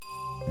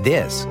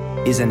This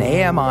is an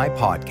AMI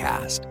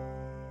podcast.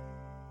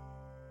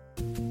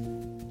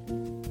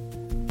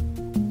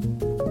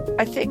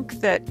 I think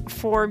that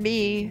for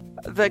me,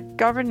 the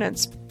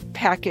governance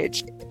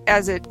package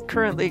as it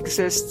currently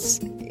exists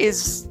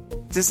is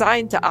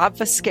designed to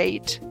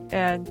obfuscate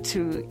and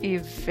to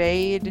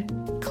evade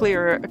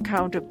clear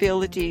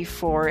accountability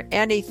for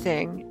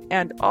anything,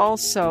 and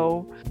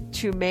also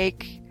to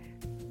make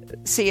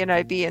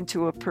CNIB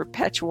into a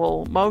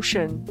perpetual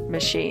motion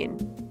machine.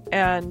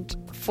 And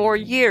for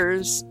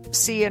years,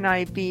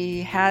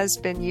 CNIB has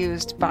been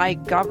used by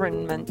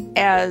government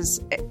as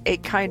a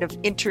kind of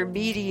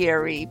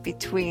intermediary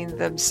between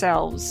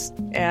themselves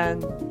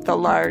and the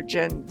large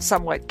and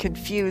somewhat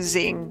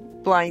confusing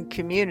blind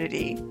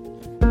community.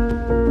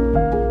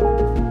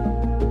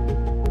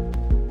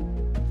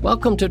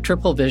 Welcome to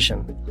Triple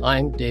Vision.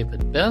 I'm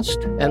David Best,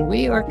 and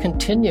we are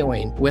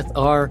continuing with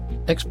our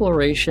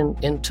exploration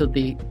into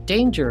the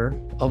danger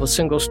of a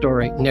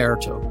single-story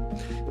narrative.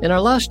 In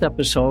our last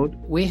episode,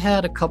 we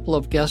had a couple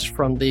of guests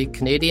from the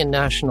Canadian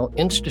National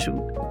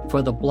Institute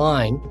for the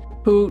Blind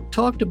who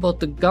talked about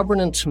the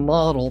governance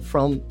model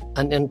from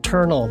an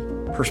internal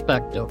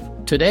perspective.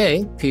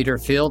 Today, Peter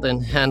Field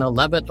and Hannah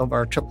Levitt of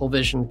our Triple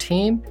Vision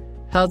team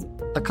have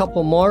a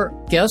couple more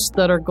guests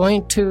that are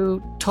going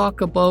to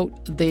talk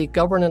about the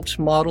governance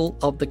model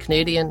of the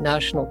Canadian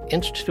National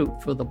Institute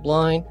for the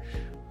Blind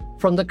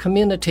from the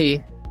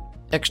community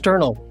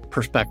external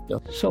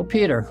perspective. So,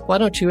 Peter, why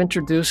don't you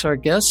introduce our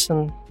guests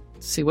and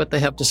see what they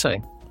have to say?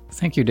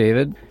 Thank you,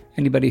 David.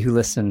 Anybody who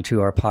listened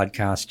to our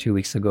podcast 2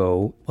 weeks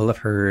ago will have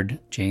heard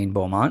Jane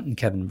Beaumont and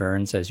Kevin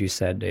Burns, as you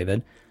said,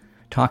 David,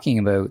 talking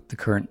about the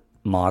current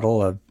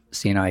model of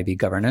CNIB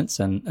governance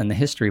and the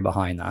history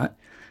behind that.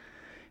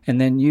 And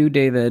then you,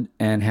 David,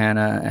 and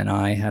Hannah and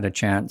I had a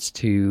chance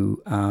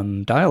to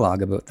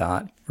dialogue about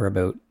that for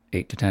about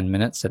 8 to 10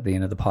 minutes at the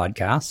end of the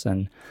podcast.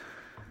 And,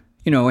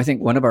 you know, I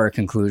think one of our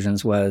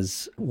conclusions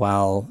was,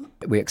 while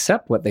we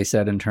accept what they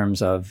said in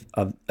terms of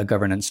a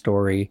governance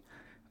story,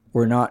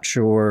 we're not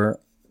sure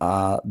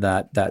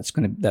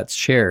that's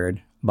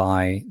shared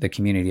by the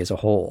community as a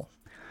whole.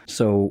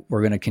 So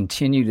we're going to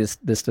continue this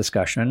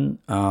discussion.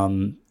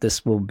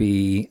 This will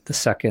be the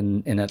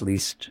second in at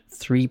least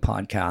 3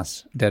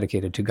 podcasts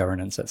dedicated to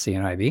governance at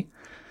CNIB.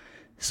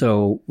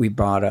 So we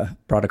brought a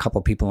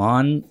couple people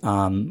on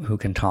who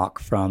can talk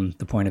from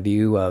the point of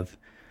view of,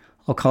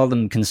 I'll call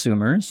them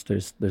consumers.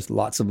 There's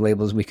lots of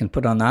labels we can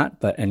put on that,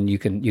 and you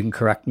can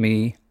correct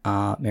me,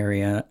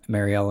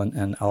 Marielle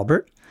and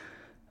Albert.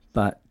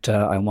 But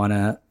I want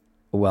to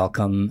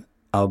welcome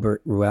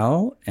Albert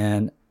Ruel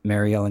and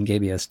Mary Ellen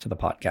Gabias to the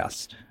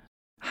podcast.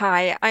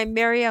 Hi, I'm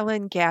Mary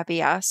Ellen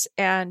Gabias,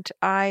 and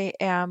I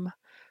am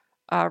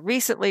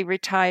recently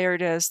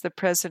retired as the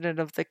president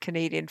of the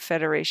Canadian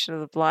Federation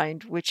of the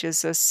Blind, which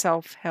is a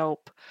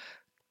self-help,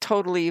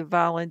 totally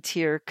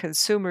volunteer,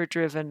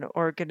 consumer-driven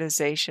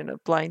organization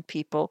of blind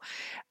people.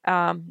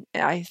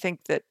 I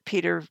think that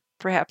Peter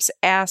perhaps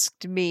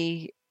asked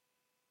me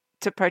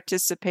to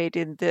participate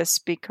in this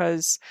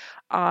because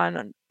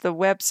on the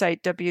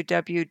website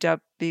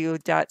www.cfb.ca,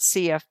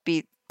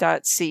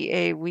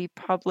 we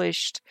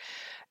published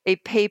a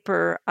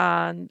paper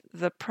on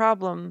the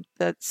problem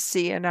that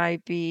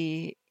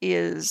CNIB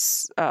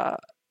is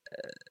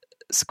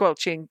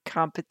squelching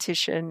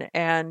competition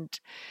and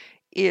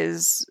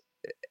is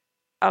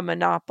a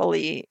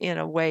monopoly in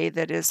a way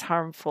that is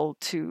harmful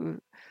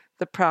to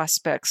the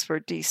prospects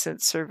for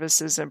decent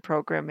services and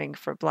programming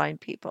for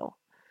blind people.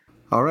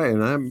 All right,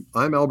 and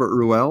I'm Albert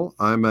Ruel.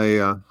 I'm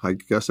I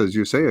guess as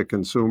you say, a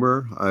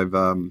consumer.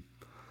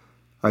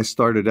 I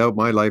started out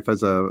my life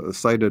as a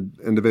sighted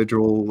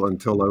individual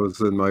until I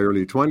was in my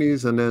early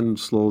 20s, and then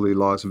slowly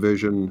lost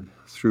vision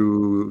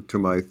through to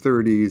my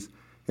 30s,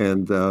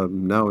 and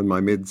now in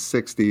my mid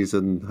 60s,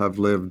 and have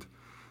lived,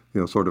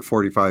 sort of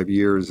 45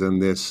 years in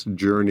this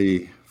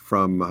journey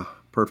from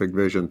perfect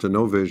vision to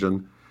no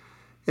vision.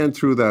 And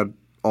through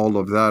all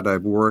of that,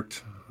 I've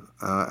worked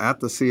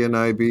at the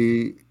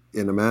CNIB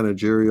in a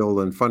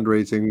managerial and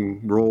fundraising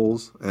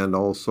roles, and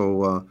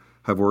also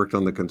have worked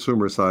on the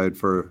consumer side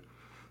for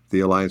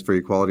the Alliance for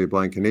Equality of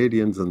Blind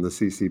Canadians and the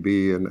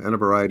CCB, and a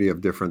variety of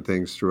different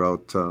things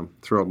throughout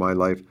my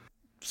life.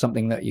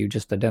 Something that you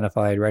just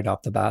identified right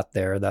off the bat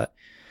there, that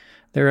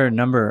there are a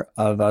number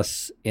of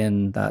us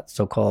in that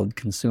so-called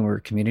consumer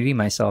community,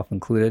 myself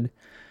included,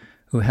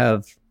 who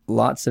have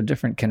lots of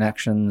different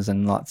connections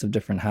and lots of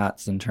different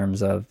hats in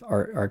terms of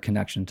our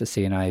connection to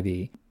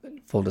CNIB.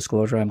 Full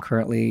disclosure, I'm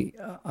currently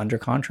under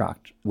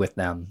contract with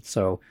them.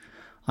 So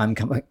I'm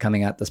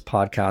coming at this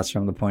podcast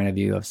from the point of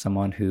view of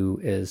someone who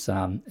is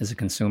a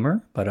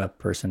consumer, but a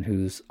person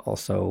who's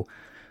also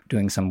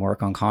doing some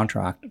work on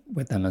contract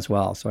with them as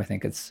well. So I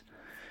think it's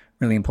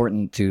really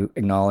important to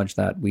acknowledge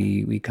that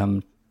we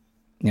come,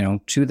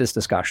 to this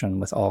discussion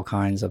with all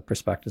kinds of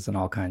perspectives and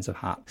all kinds of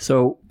hats.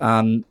 So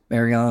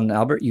Marielle and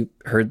Albert, you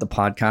heard the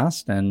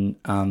podcast, and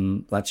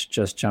let's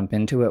just jump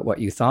into it. What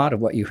you thought of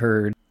what you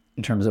heard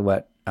in terms of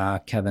what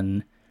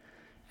Kevin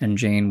and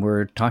Jane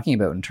were talking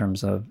about in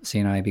terms of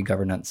CNIB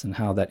governance and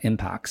how that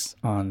impacts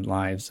on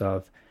lives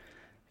of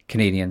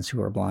Canadians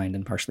who are blind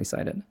and partially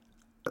sighted?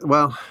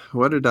 Well,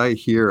 what did I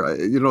hear?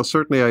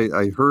 Certainly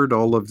I heard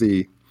all of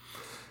the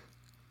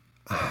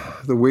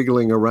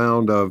wiggling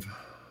around of,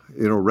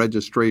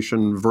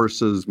 registration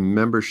versus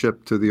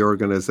membership to the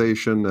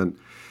organization, and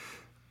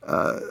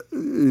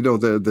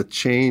the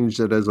change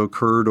that has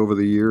occurred over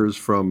the years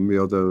from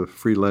the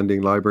free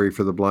lending library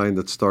for the blind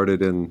that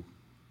started in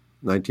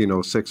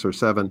 1906 or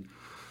 7,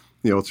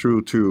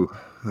 through to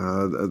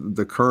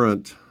the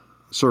current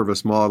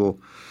service model.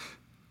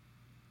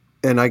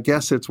 And I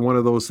guess it's one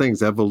of those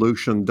things.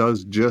 Evolution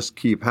does just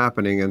keep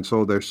happening, and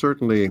so there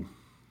certainly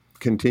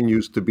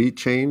continues to be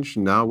change.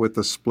 Now with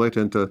the split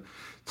into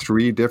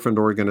 3 different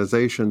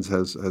organizations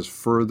has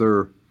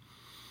further,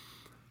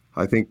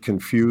 I think,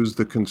 confused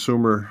the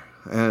consumer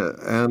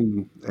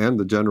and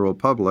the general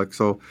public.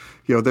 So,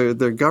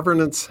 the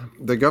governance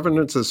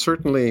is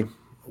certainly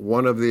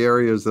one of the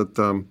areas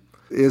that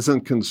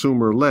isn't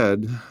consumer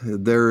led.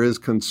 There is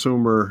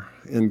consumer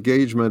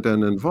engagement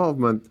and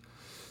involvement,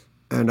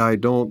 and I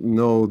don't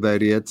know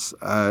that it's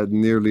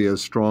nearly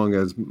as strong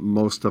as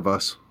most of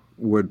us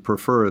would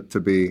prefer it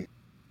to be.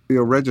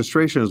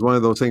 Registration is one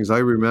of those things I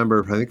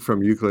remember, I think,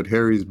 from Euclid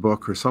Harry's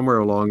book or somewhere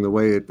along the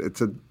way.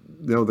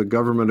 The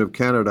government of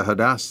Canada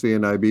had asked the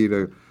NIB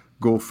to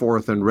go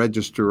forth and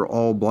register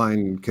all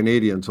blind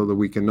Canadians so that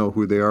we can know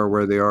who they are,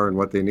 where they are, and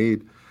what they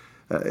need.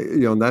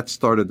 And that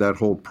started that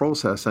whole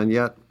process. And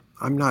yet,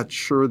 I'm not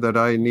sure that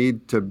I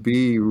need to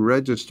be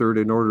registered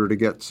in order to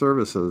get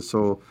services.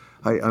 So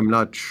I'm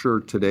not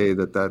sure today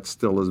that that's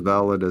still as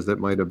valid as it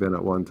might have been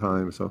at one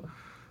time. So.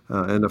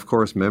 And of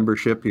course,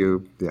 membership,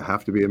 you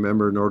have to be a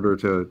member in order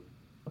to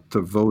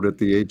vote at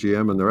the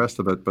AGM and the rest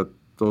of it. But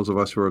those of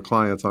us who are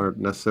clients aren't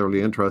necessarily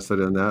interested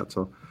in that,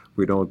 so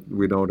we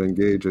don't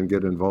engage and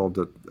get involved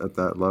at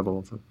that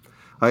level. So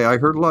I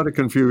heard a lot of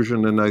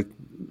confusion, and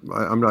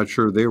I'm not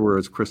sure they were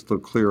as crystal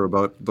clear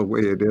about the way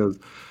it is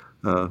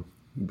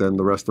than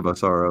the rest of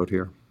us are out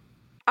here.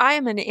 I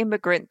am an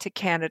immigrant to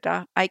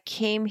Canada. I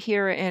came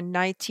here in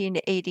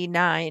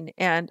 1989,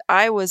 and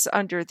I was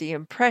under the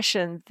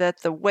impression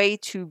that the way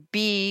to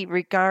be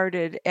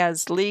regarded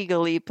as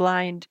legally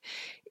blind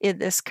in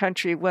this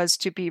country was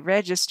to be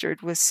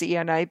registered with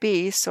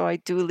CNIB. So I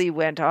duly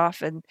went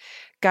off and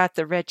got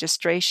the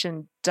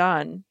registration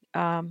done.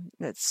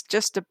 It's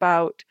just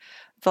about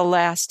the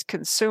last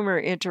consumer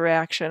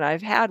interaction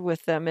I've had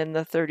with them in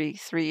the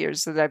 33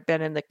 years that I've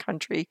been in the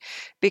country,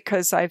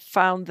 because I've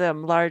found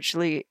them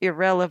largely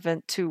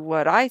irrelevant to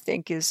what I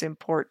think is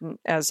important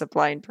as a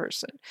blind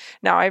person.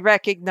 Now, I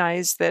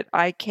recognize that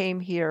I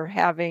came here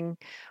having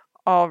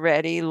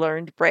already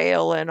learned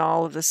Braille and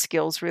all of the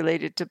skills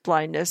related to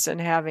blindness, and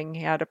having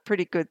had a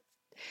pretty good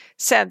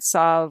sense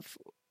of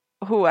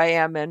who I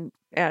am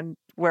and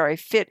where I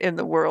fit in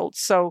the world.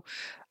 So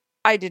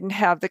I didn't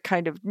have the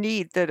kind of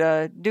need that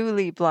a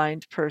newly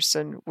blind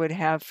person would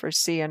have for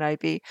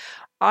CNIB.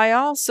 I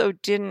also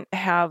didn't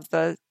have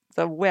the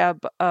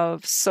web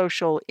of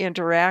social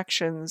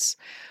interactions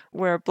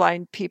where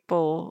blind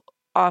people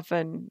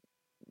often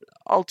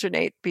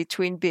alternate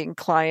between being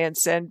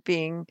clients and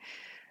being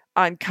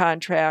on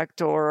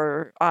contract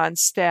or on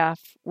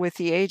staff with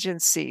the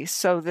agency,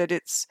 so that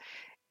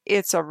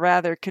it's a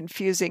rather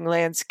confusing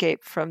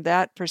landscape from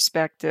that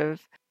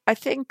perspective. I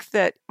think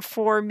that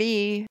for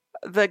me,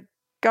 the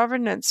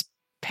governance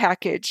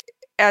package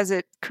as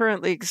it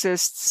currently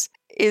exists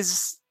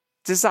is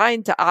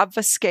designed to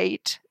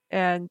obfuscate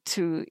and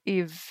to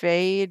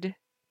evade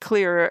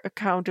clear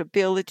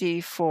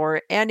accountability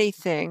for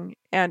anything,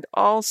 and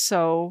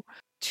also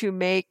to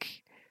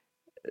make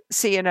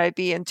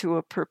CNIB into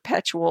a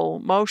perpetual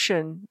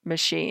motion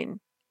machine.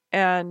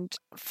 And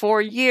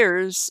for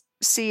years,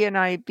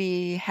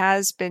 CNIB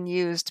has been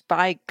used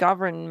by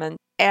government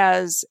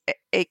as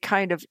a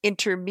kind of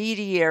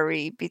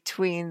intermediary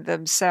between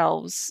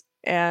themselves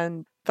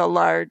and the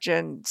large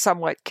and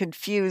somewhat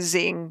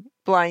confusing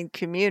blind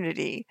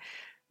community.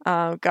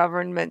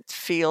 Government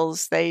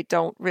feels they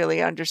don't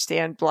really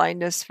understand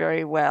blindness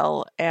very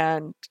well,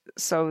 and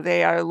so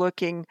they are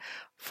looking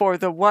for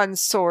the one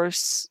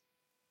source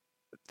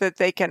that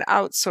they can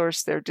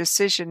outsource their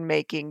decision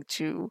making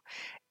to.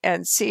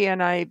 And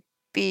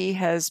CNIB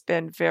has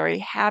been very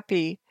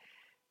happy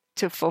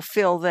to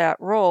fulfill that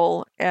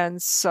role.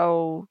 And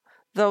so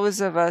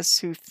those of us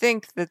who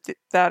think that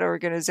that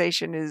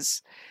organization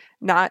is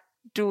not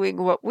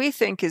doing what we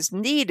think is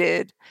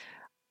needed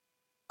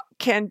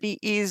can be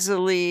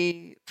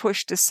easily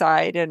pushed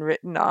aside and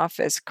written off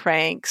as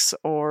cranks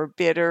or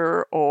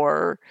bitter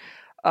or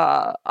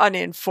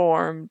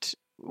uninformed.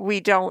 We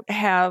don't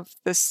have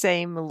the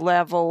same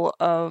level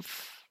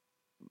of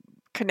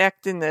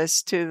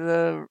connectedness to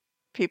the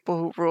people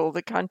who rule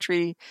the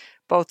country,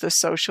 both the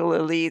social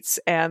elites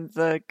and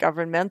the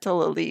governmental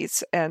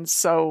elites. And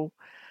so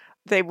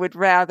they would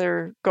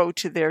rather go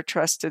to their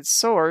trusted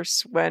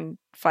source when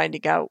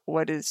finding out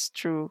what is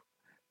true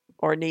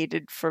or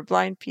needed for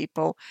blind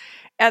people.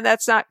 And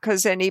that's not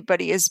because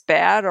anybody is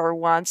bad or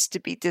wants to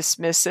be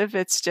dismissive.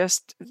 It's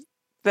just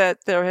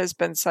that there has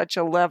been such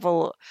a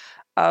level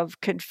of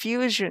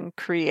confusion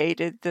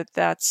created that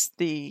that's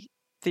the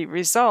the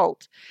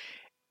result.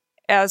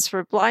 As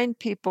for blind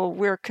people,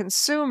 we're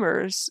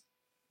consumers,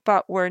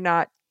 but we're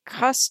not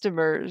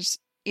customers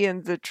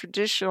in the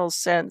traditional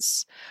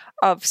sense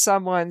of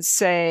someone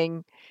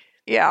saying,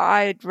 yeah,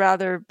 I'd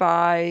rather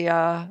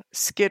buy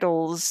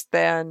Skittles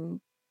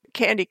than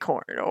candy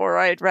corn, or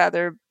I'd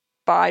rather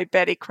buy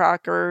Betty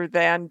Crocker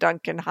than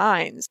Duncan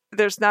Hines.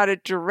 There's not a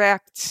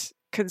direct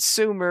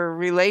consumer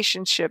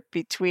relationship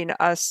between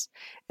us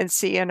and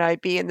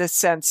CNIB in the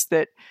sense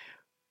that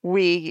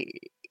we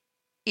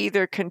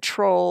either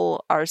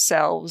control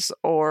ourselves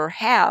or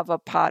have a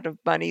pot of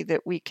money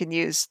that we can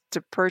use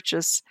to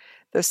purchase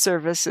the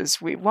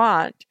services we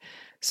want.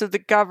 So the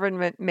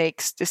government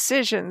makes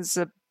decisions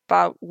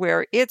about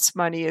where its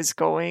money is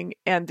going,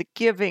 and the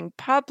giving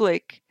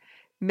public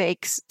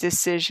makes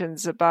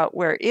decisions about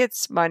where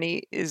its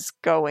money is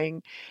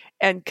going,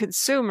 and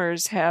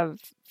consumers have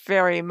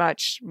very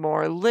much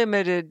more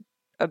limited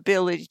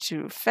ability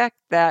to affect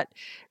that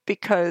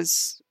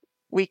because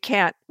we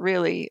can't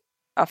really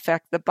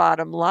affect the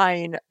bottom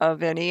line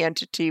of any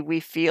entity we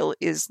feel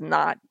is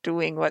not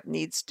doing what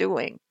needs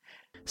doing.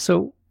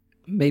 So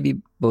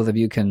maybe both of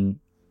you can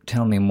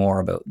tell me more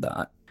about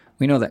that.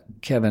 We know that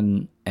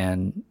Kevin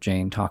and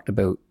Jane talked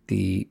about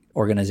the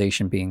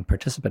organization being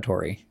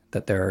participatory,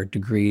 that there are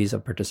degrees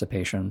of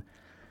participation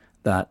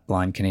that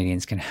blind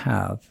Canadians can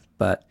have.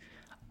 But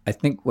I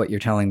think what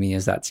you're telling me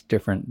is that's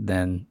different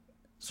than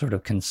sort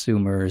of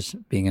consumers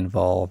being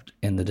involved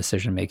in the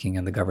decision-making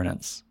and the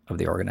governance of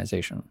the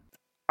organization.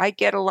 I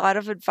get a lot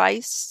of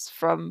advice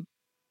from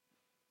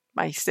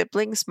my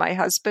siblings, my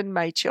husband,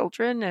 my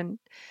children, and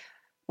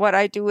what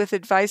I do with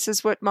advice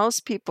is what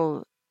most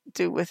people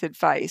do with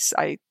advice.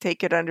 I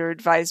take it under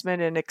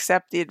advisement and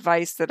accept the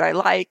advice that I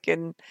like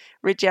and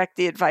reject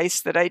the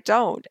advice that I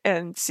don't.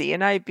 And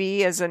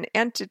CNIB as an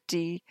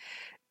entity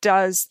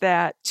does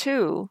that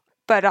too.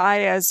 But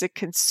I, as a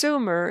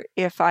consumer,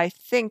 if I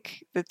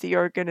think that the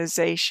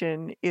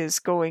organization is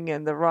going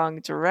in the wrong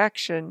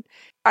direction,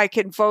 I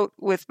can vote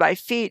with my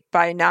feet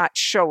by not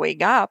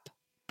showing up.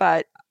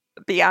 But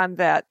beyond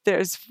that,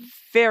 there's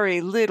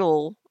very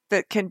little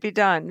that can be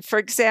done. For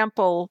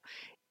example,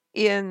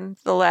 in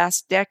the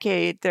last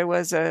decade, there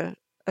was a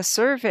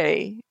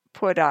survey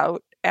put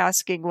out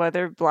asking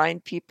whether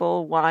blind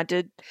people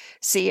wanted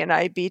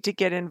CNIB to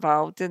get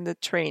involved in the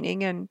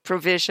training and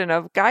provision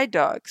of guide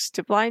dogs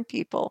to blind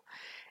people.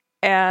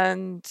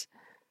 And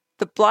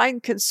the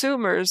blind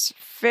consumers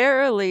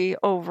fairly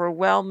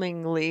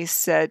overwhelmingly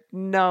said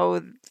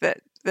no,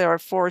 that there are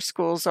 4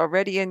 schools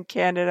already in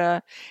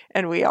Canada,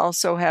 and we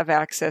also have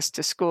access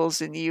to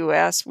schools in the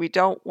U.S. We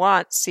don't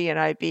want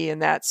CNIB in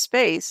that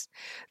space.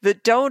 The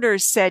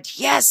donors said,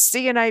 yes,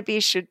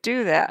 CNIB should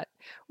do that.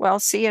 Well,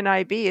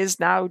 CNIB is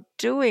now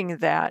doing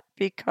that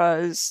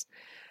because,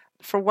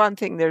 for one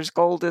thing, there's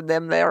gold in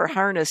them, their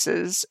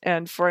harnesses.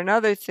 And for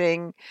another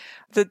thing,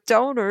 the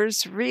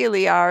donors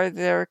really are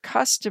their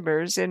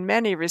customers. In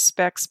many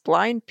respects,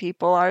 blind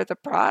people are the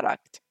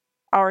product.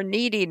 Our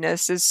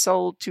neediness is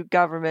sold to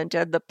government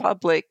and the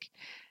public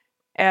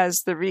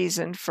as the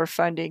reason for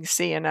funding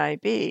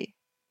CNIB.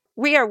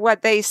 We are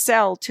what they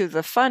sell to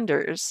the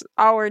funders,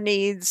 our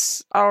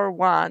needs, our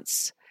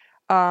wants,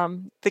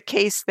 the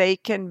case they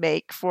can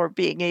make for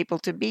being able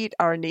to meet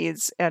our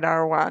needs and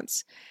our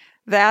wants.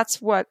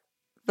 That's what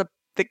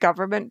the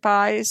government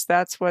buys.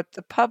 That's what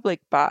the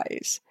public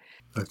buys.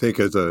 I think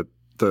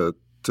to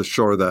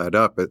shore that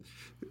up,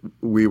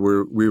 we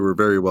were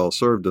very well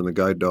served in the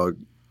guide dog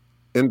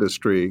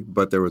industry,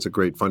 but there was a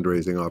great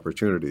fundraising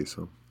opportunity.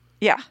 So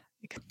yeah,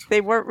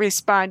 they weren't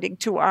responding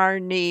to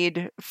our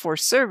need for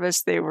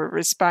service. They were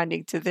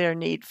responding to their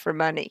need for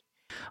money.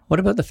 What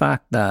about the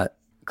fact that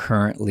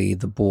currently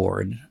the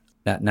board,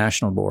 that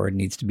national board,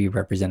 needs to be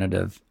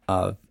representative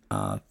of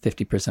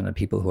 50% of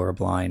people who are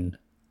blind,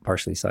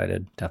 partially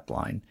sighted,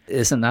 deafblind?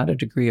 Isn't that a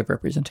degree of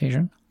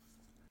representation?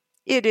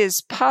 It is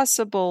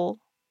possible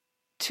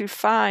to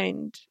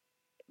find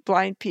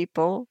blind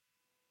people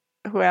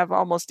who have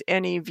almost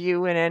any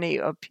view and any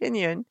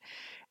opinion,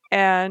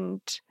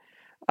 and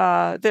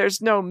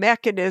there's no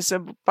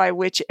mechanism by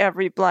which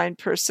every blind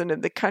person in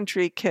the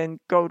country can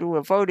go to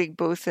a voting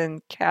booth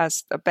and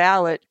cast a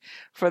ballot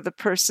for the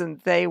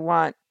person they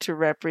want to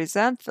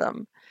represent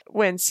them.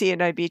 When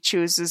CNIB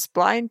chooses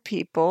blind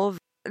people,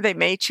 they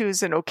may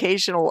choose an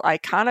occasional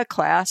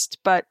iconoclast,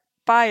 but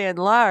by and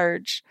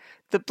large,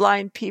 the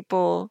blind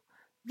people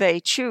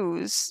they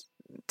choose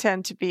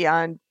tend to be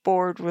on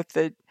board with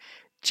the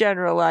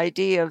general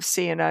idea of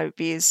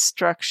CNIB's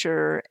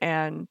structure,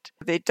 and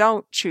they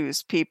don't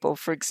choose people,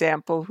 for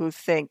example, who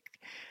think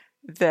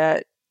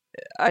that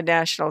a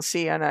national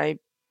CNIB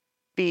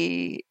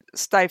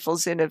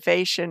stifles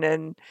innovation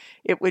and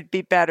it would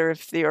be better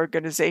if the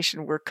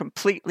organization were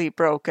completely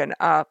broken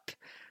up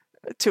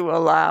to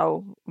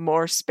allow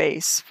more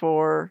space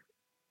for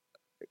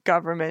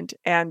government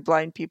and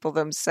blind people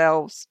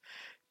themselves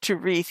to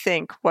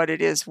rethink what it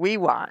is we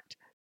want.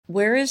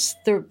 Where is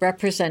the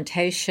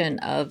representation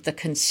of the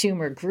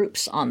consumer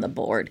groups on the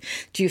board?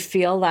 Do you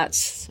feel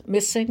that's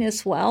missing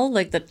as well?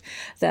 Like that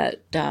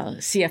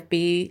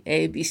CFB,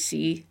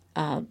 ABC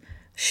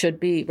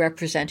should be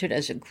represented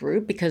as a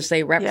group because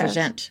they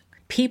represent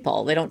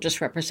people. They don't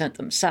just represent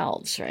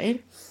themselves,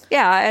 right?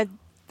 Yeah, and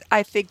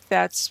I think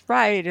that's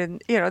right.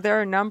 And, there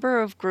are a number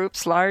of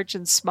groups, large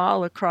and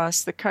small,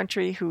 across the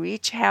country who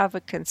each have a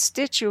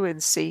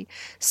constituency.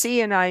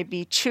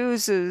 CNIB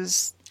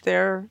chooses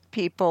their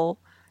people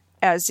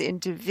as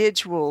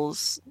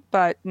individuals,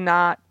 but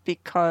not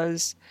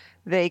because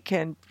they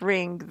can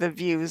bring the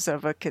views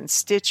of a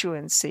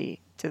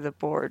constituency to the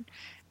board.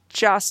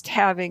 Just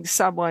having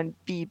someone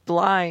be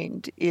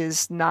blind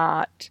is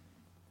not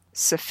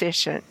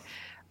sufficient.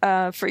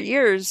 For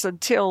years,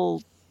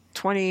 until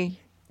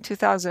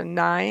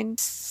 2009,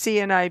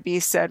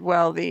 CNIB said,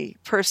 well, the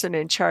person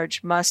in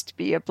charge must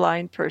be a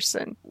blind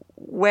person.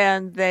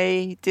 When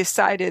they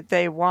decided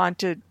they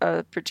wanted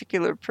a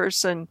particular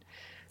person,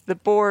 the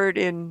board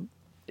in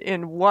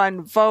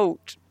one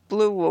vote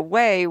blew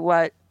away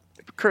what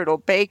Colonel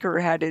Baker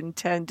had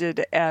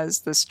intended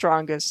as the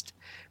strongest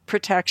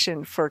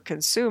protection for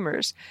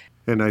consumers.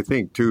 And I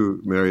think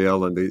too, Mary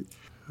Ellen,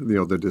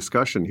 the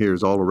discussion here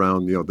is all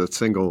around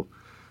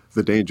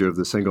the danger of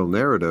the single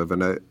narrative,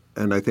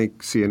 and I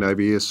think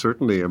CNIB is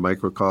certainly a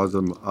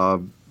microcosm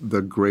of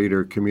the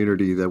greater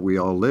community that we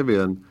all live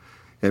in,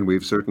 and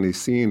we've certainly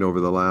seen over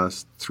the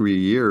last 3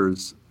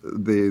 years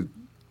the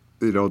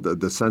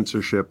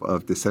censorship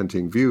of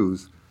dissenting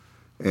views.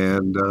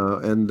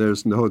 And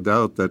there's no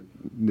doubt that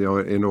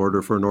in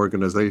order for an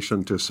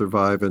organization to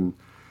survive and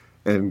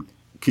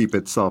keep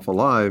itself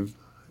alive,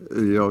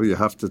 you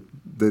have to.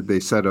 They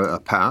set a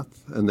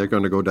path, and they're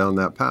going to go down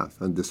that path.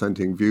 And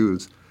dissenting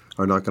views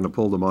are not going to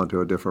pull them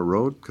onto a different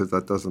road because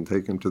that doesn't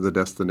take them to the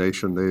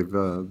destination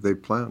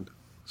they've planned.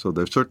 So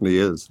there certainly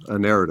is a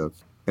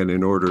narrative, and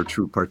in order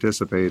to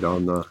participate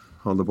on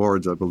the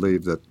boards, I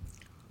believe that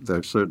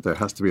there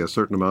has to be a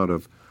certain amount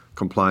of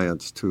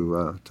compliance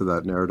to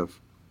that narrative.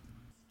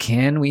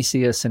 Can we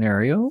see a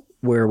scenario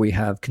where we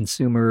have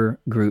consumer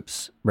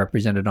groups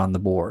represented on the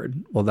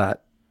board? Will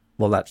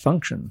that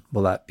function?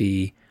 Will that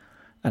be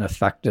an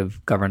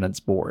effective governance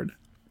board?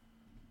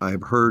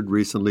 I've heard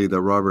recently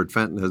that Robert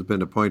Fenton has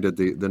been appointed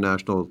the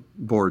national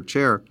board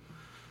chair,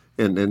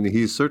 and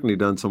he's certainly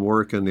done some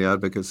work in the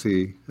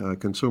advocacy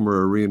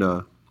consumer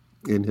arena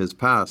in his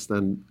past,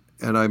 and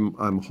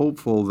I'm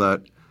hopeful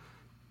that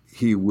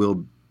he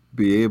will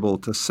be able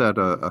to set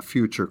a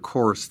future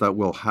course that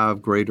will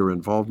have greater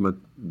involvement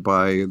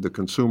by the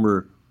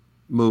consumer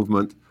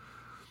movement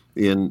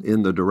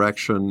in the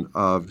direction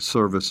of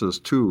services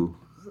to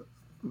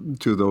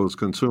those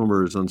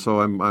consumers. And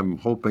so I'm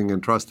hoping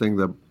and trusting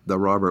that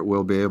Robert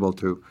will be able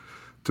to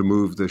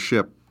move the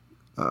ship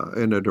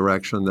in a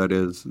direction that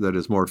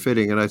is more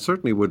fitting. And I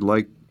certainly would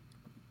like,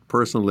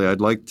 personally,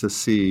 I'd like to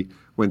see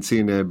when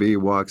CNIB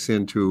walks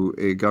into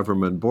a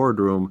government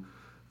boardroom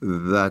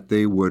that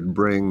they would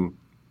bring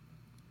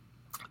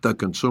the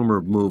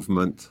consumer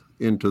movement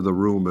into the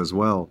room as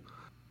well.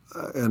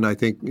 And I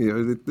think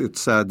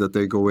it's sad that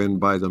they go in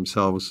by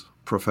themselves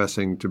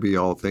professing to be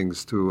all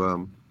things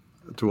to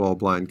all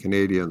blind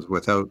Canadians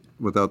without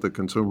the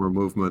consumer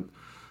movement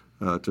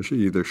to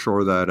either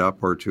shore that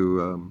up or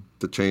to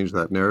change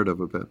that narrative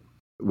a bit.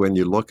 When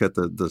you look at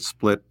the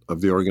split of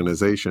the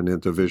organization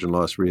into vision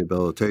loss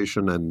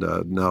rehabilitation and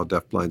now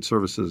deafblind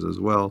services as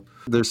well,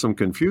 there's some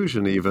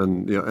confusion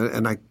even,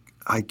 and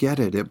I get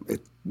it.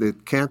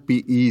 It can't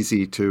be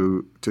easy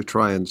to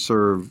try and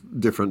serve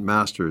different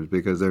masters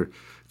because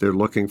they're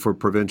looking for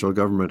provincial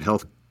government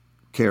health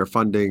care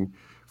funding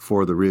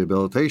for the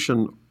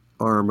rehabilitation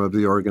arm of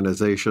the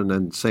organization,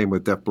 and same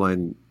with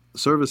deafblind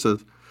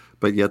services.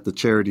 But yet the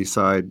charity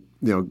side,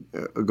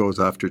 goes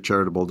after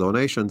charitable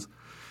donations.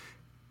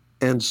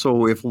 And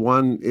so if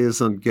one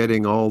isn't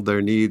getting all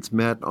their needs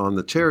met on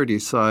the charity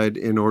side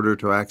in order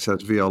to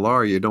access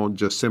VLR, you don't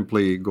just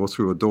simply go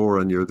through a door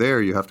and you're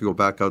there. You have to go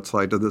back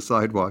outside to the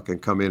sidewalk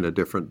and come in a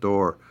different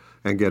door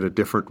and get a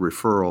different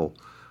referral,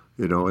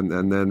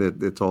 and then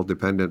it's all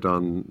dependent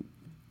on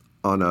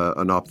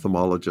an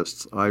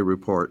ophthalmologist's eye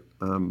report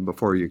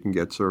before you can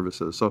get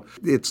services. So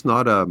it's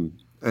not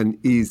an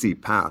easy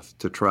path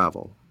to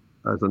travel.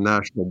 As a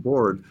national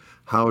board,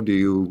 how do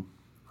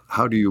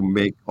you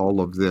make all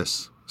of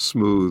this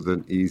smooth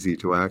and easy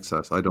to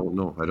access? I don't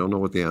know. I don't know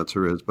what the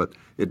answer is, but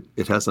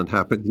it hasn't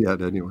happened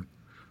yet anyway.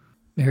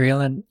 Mary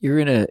Ellen, you're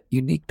in a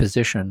unique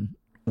position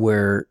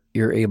where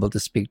you're able to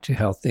speak to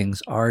how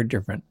things are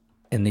different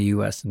in the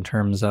U.S. in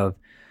terms of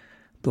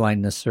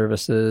blindness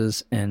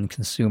services and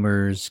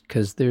consumers,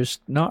 because there's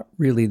not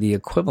really the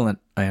equivalent,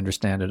 I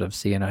understand it, of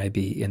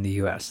CNIB in the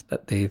U.S.,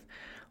 that they've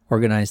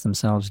organized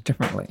themselves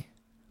differently.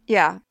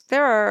 Yeah,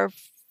 there are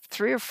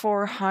 300 or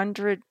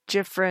 400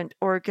 different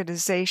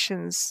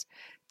organizations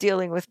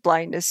dealing with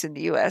blindness in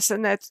the U.S.,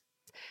 and that's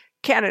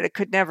Canada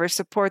could never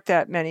support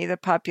that many. The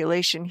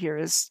population here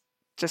is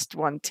just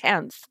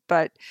 1/10.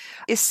 But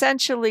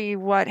essentially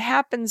what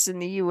happens in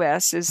the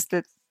U.S. is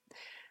that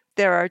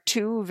there are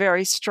two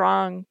very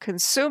strong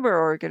consumer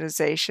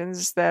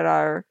organizations that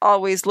are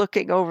always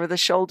looking over the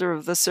shoulder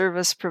of the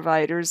service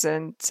providers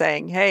and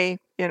saying, hey,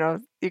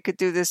 you could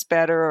do this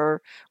better,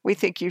 or we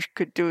think you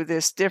could do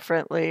this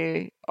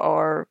differently,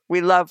 or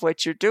we love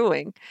what you're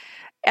doing.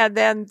 And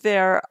then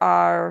there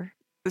are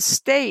the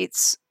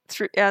states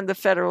and the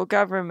federal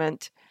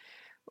government.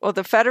 Well,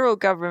 the federal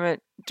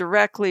government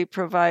directly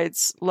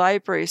provides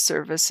library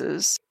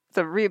services.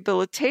 The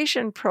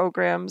rehabilitation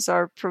programs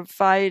are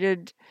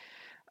provided.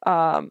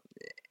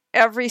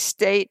 Every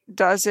state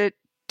does it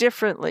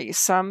differently.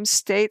 Some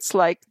states,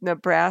 like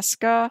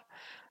Nebraska,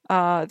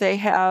 they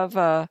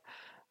have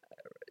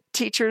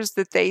teachers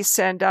that they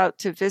send out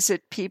to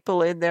visit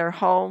people in their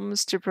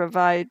homes to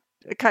provide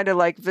kind of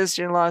like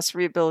vision loss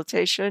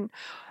rehabilitation.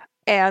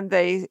 And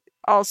they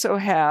also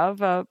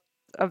have a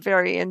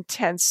very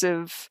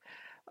intensive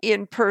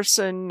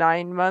in-person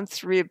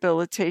 9-month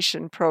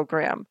rehabilitation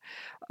program.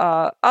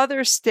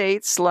 Other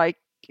states like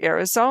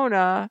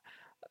Arizona,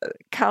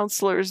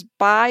 counselors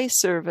buy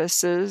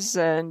services,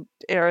 and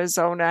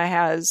Arizona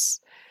has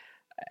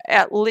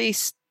at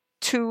least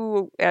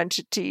 2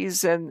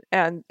 entities, and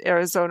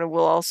Arizona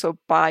will also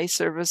buy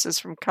services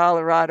from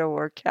Colorado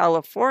or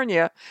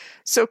California.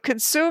 So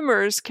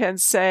consumers can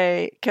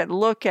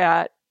look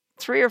at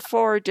 3 or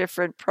 4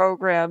 different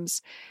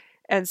programs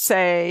and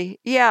say,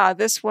 yeah,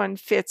 this one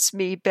fits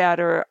me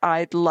better.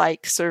 I'd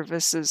like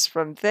services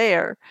from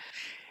there.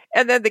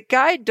 And then the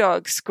guide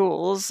dog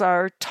schools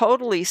are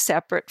totally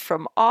separate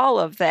from all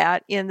of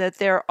that, in that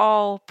they're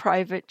all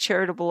private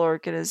charitable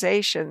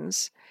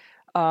organizations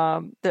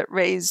that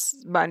raise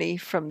money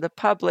from the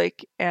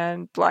public,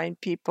 and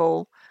blind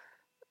people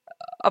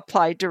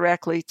apply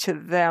directly to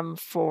them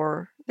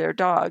for their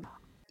dog.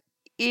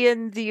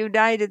 In the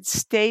United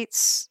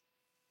States,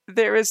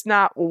 there is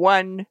not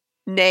one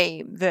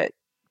name that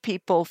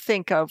people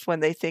think of when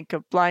they think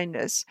of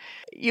blindness.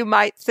 You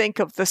might think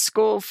of the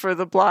School for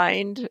the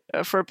Blind,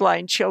 for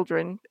blind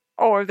children,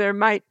 or there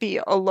might be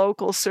a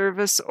local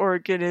service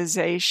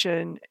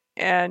organization.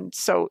 And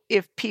so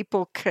if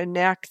people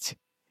connect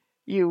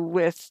you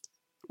with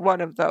one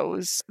of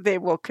those, they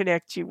will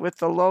connect you with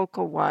the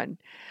local one.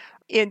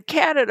 In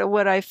Canada,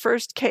 when I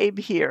first came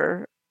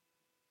here,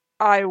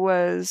 I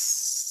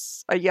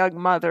was a young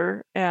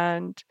mother,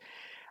 and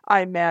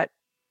I met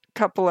a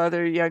couple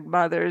other young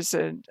mothers,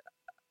 and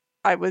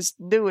I was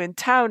new in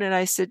town, and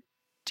I said,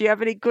 do you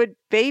have any good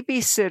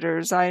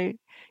babysitters?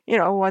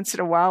 Once in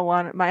a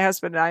while, my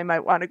husband and I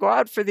might want to go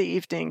out for the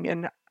evening,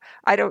 and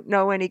I don't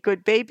know any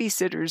good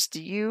babysitters.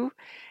 Do you?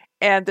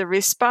 And the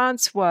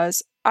response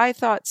was, I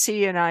thought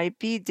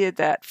CNIB did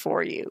that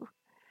for you.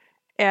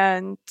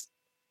 And,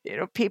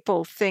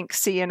 people think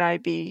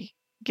CNIB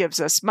gives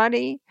us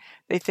money.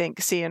 They think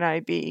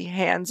CNIB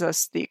hands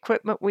us the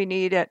equipment we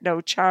need at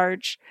no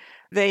charge.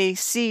 They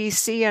see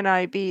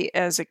CNIB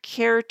as a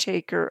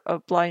caretaker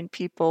of blind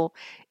people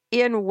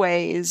in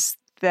ways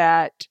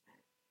that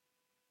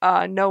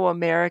no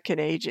American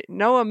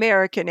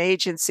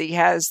agency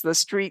has the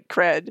street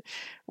cred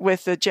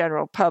with the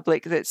general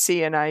public that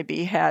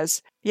CNIB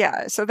has.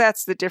 Yeah, so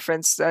that's the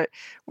difference.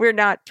 We're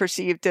not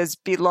perceived as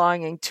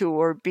belonging to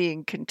or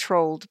being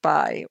controlled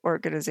by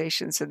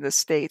organizations in the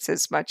States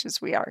as much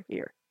as we are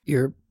here.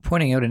 You're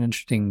pointing out an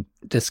interesting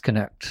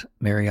disconnect,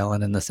 Mary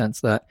Ellen, in the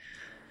sense that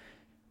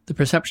the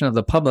perception of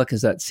the public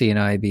is that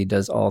CNIB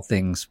does all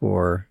things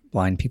for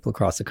blind people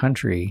across the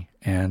country.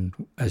 And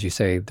as you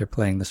say, they're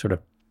playing the sort of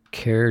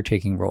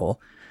caretaking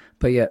role.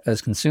 But yet,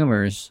 as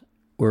consumers,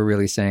 we're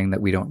really saying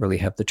that we don't really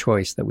have the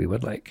choice that we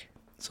would like.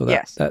 So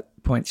that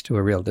points to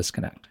a real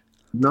disconnect.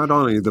 Not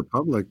only the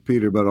public,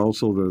 Peter, but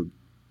also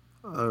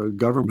the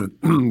government,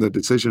 the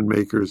decision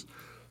makers,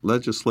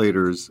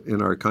 legislators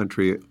in our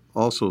country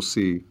also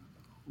see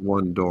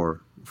one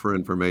door for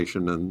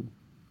information and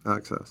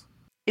access.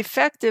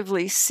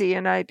 Effectively,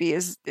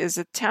 CNIB is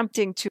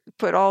attempting to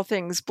put all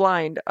things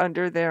blind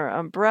under their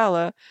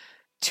umbrella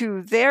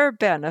to their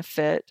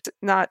benefit,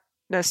 not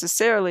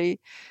necessarily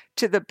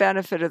to the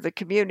benefit of the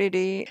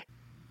community.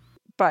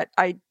 But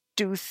I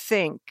do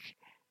think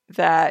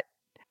that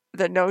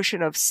the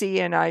notion of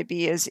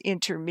CNIB as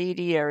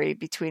intermediary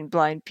between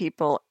blind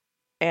people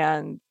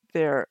and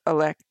their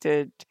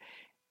elected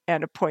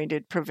and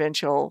appointed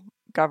provincial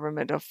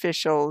government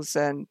officials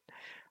and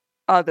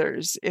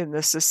others in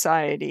the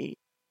society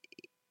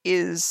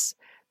is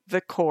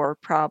the core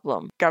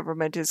problem.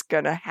 Government is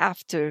going to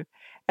have to,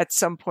 at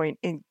some point,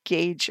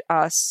 engage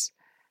us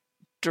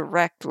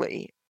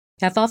directly.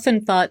 I've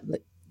often thought,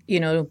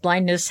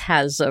 blindness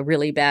has a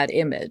really bad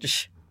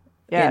image.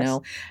 Yes.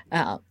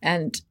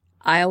 And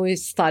I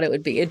always thought it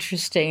would be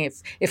interesting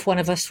if one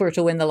of us were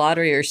to win the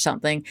lottery or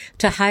something,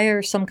 to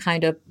hire some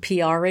kind of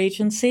PR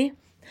agency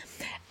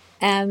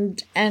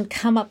and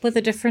come up with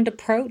a different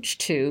approach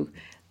to,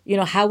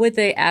 how would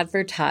they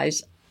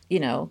advertise,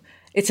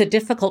 it's a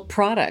difficult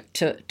product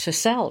to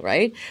sell,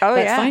 right? Oh,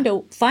 but yeah.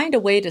 Find a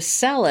way to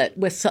sell it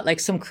with like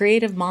some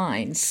creative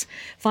minds.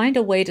 Find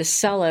a way to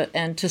sell it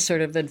and to sort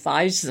of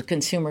advise the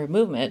consumer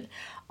movement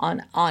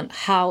on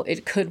how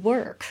it could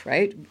work,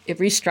 right? It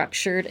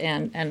restructured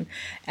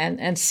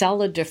and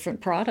sell a different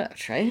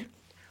product, right?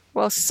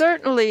 Well,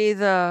 certainly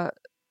the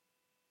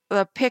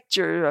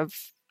picture of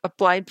a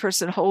blind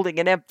person holding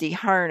an empty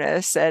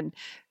harness and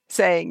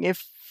saying,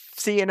 if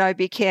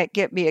CNIB can't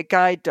get me a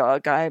guide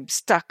dog, I'm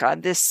stuck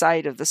on this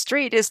side of the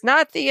street, is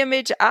not the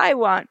image I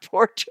want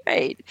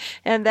portrayed.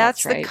 And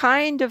that's right. The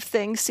kind of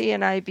thing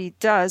CNIB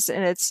does.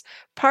 And it's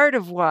part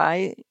of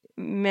why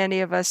many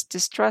of us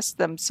distrust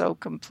them so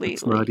completely.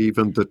 It's not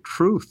even the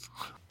truth.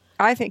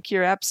 I think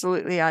you're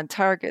absolutely on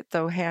target,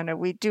 though, Hannah.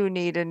 We do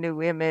need a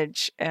new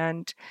image.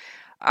 And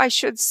I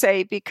should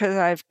say, because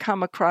I've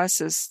come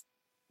across as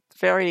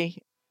very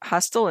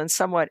hostile and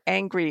somewhat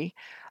angry,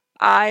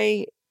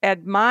 I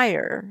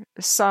admire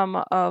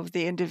some of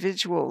the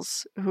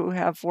individuals who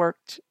have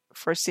worked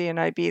for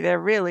CNIB. They're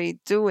really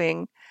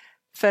doing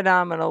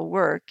phenomenal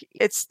work.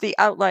 It's the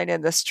outline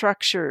and the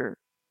structure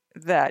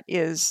that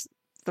is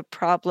the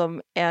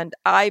problem. And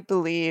I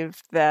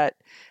believe that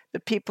the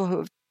people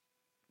who've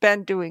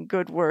been doing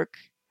good work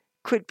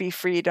could be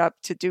freed up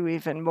to do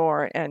even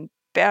more and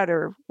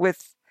better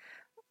with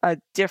a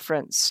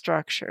different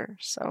structure.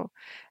 So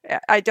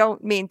I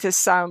don't mean to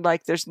sound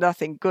like there's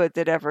nothing good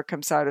that ever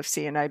comes out of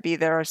CNIB.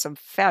 There are some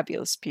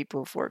fabulous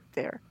people who've worked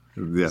there.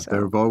 Yeah,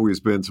 there have always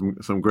been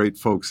some great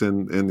folks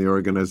in the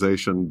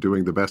organization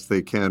doing the best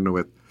they can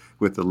with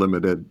the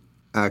limited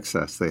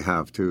access they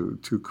have to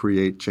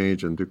create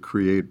change and to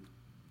create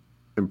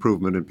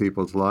improvement in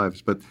people's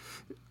lives.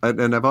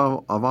 And I've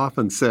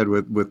often said,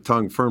 with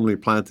tongue firmly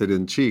planted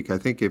in cheek, I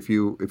think if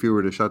you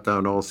were to shut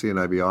down all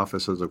CNIB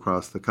offices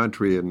across the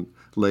country and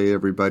lay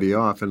everybody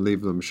off and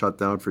leave them shut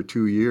down for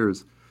 2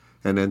 years,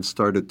 and then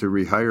started to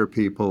rehire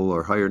people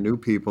or hire new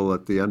people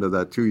at the end of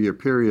that 2-year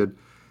period,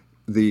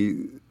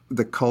 the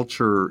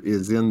culture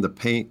is in the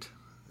paint.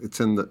 It's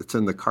in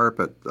the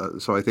carpet.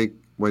 So I think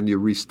when you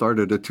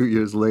restarted it 2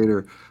 years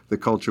later, the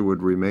culture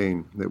would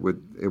remain. It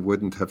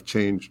wouldn't have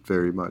changed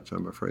very much,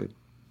 I'm afraid.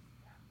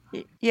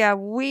 Yeah,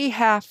 we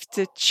have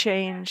to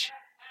change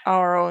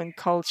our own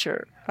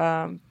culture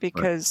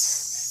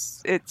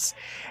because it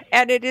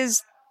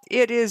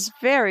is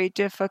very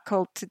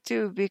difficult to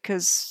do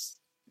because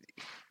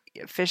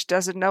fish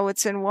doesn't know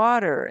it's in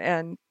water,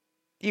 and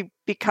you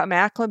become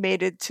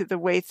acclimated to the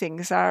way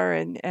things are,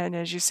 and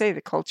as you say, the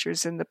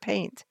culture's in the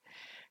paint.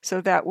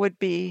 So that would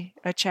be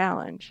a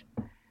challenge.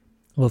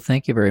 Well,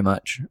 thank you very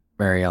much,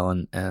 Mary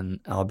Ellen and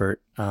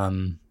Albert.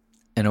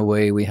 In a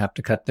way, we have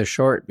to cut this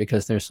short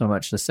because there's so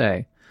much to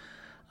say.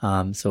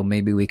 So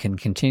maybe we can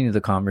continue the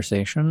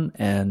conversation.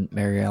 And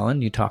Mary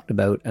Ellen, you talked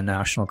about a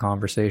national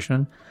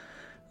conversation.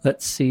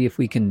 Let's see if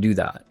we can do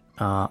that.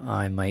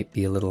 I might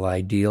be a little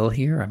ideal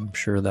here. I'm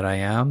sure that I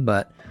am.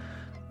 But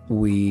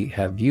we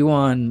have you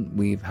on.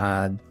 We've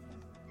had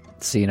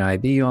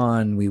CNIB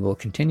on. We will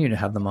continue to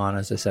have them on,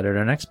 as I said, at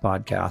our next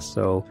podcast.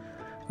 So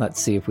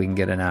let's see if we can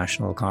get a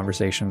national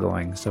conversation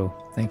going. So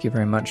thank you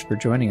very much for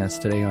joining us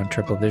today on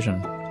Triple Vision.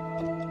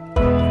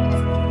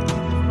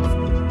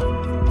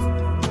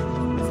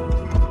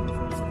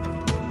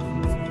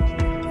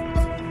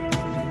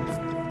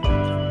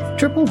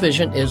 Triple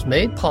Vision is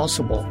made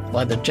possible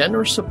by the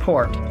generous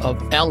support of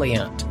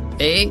Alliant,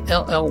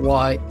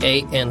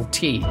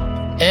 ALLYANT,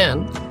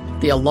 and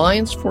the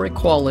Alliance for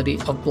Equality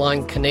of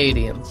Blind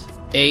Canadians,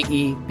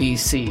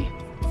 AEBC.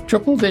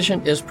 Triple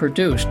Vision is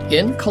produced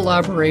in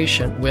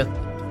collaboration with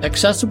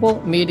Accessible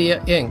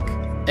Media Inc.,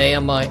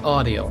 AMI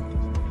Audio.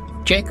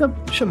 Jacob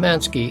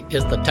Szymanski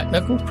is the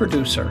technical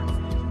producer,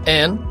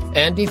 and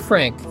Andy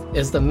Frank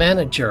is the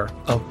manager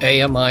of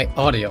AMI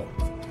Audio.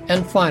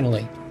 And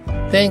finally,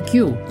 thank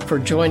you for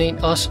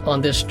joining us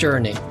on this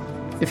journey.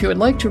 If you would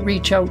like to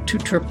reach out to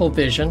Triple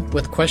Vision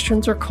with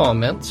questions or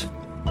comments,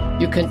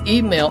 you can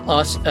email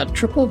us at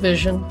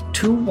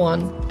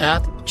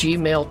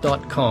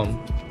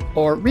triplevision21@gmail.com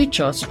or reach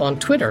us on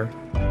Twitter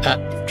at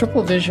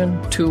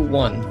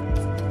triplevision21.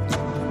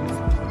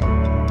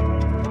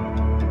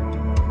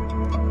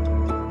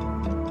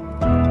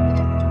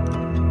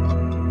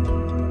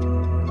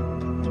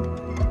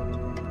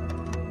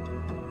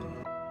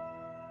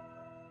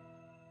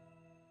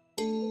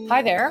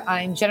 Hi there,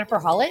 I'm Jennifer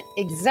Hollett,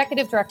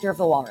 Executive Director of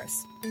The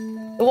Walrus.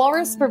 The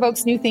Walrus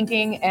provokes new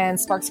thinking and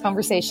sparks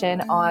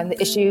conversation on the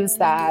issues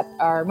that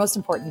are most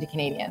important to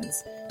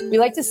Canadians. We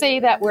like to say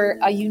that we're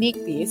a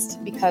unique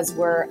beast because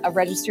we're a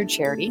registered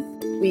charity.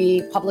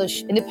 We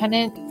publish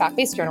independent,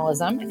 fact-based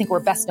journalism. I think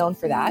we're best known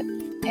for that.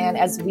 And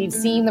as we've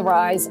seen the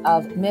rise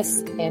of mis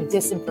and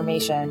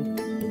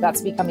disinformation,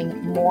 that's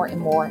becoming more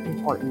and more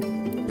important.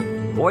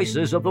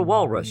 Voices of the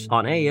Walrus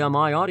on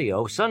AMI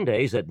Audio,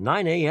 Sundays at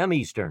 9 a.m.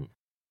 Eastern.